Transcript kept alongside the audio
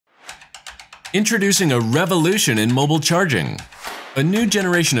Introducing a revolution in mobile charging. A new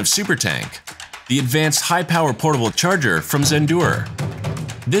generation of SuperTank, the advanced high-power portable charger from Zendure.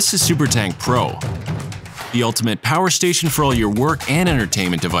 This is Supertankpro, the ultimate power station for all your work and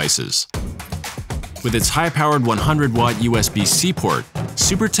entertainment devices. With its high-powered 100-watt USB-C port,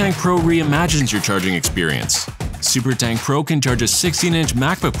 Supertankpro reimagines your charging experience. Supertankpro can charge a 16-inch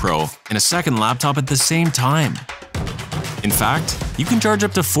MacBook Pro and a second laptop at the same time. In fact, you can charge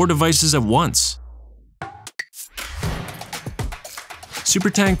up to 4 devices at once.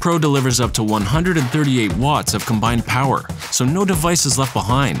 Supertankpro delivers up to 138 watts of combined power, so no device is left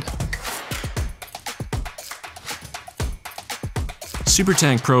behind.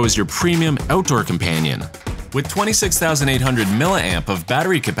 Supertankpro is your premium outdoor companion. With 26,800 mAh of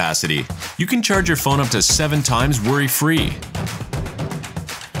battery capacity, you can charge your phone up to 7 times worry-free.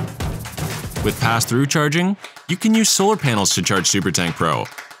 With pass-through charging, you can use solar panels to charge Supertankpro,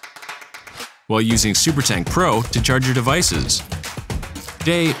 while using Supertankpro to charge your devices.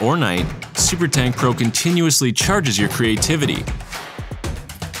 Day or night, Supertankpro continuously charges your creativity.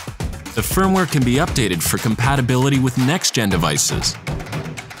 The firmware can be updated for compatibility with next-gen devices.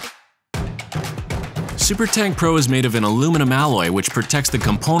 Supertankpro is made of an aluminum alloy which protects the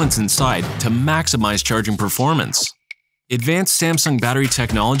components inside to maximize charging performance. Advanced Samsung battery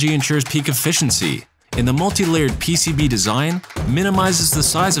technology ensures peak efficiency, and the multi-layered PCB design minimizes the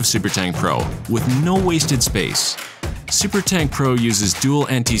size of Supertankpro with no wasted space. Supertankpro uses dual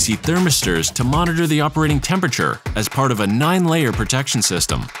NTC thermistors to monitor the operating temperature as part of a 9-layer protection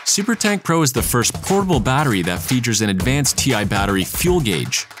system. Supertankpro is the first portable battery that features an advanced TI battery fuel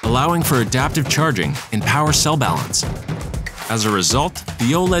gauge, allowing for adaptive charging and power cell balance. As a result,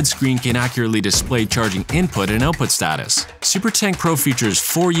 the OLED screen can accurately display charging input and output status. Supertankpro features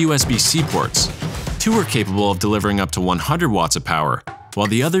 4 USB-C ports. 2 are capable of delivering up to 100 watts of power, while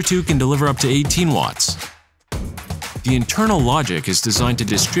the other 2 can deliver up to 18 watts. The internal logic is designed to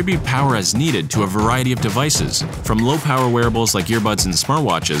distribute power as needed to a variety of devices, from low-power wearables like earbuds and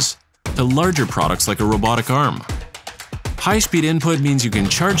smartwatches, to larger products like a robotic arm. High-speed input means you can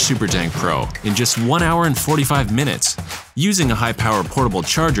charge Supertankpro in just 1 hour and 45 minutes, using a high-power portable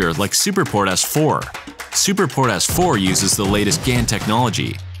charger like SuperPort S4. SuperPort S4 uses the latest GaN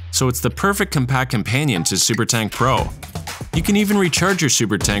technology, so it's the perfect compact companion to Supertankpro. You can even recharge your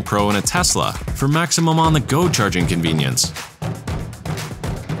Supertankpro in a Tesla for maximum on-the-go charging convenience.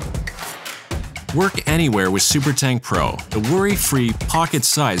 Work anywhere with Supertankpro, the worry-free,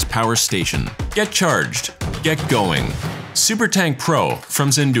 pocket-sized power station. Get charged. Get going. Supertankpro from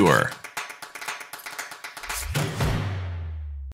Zendure.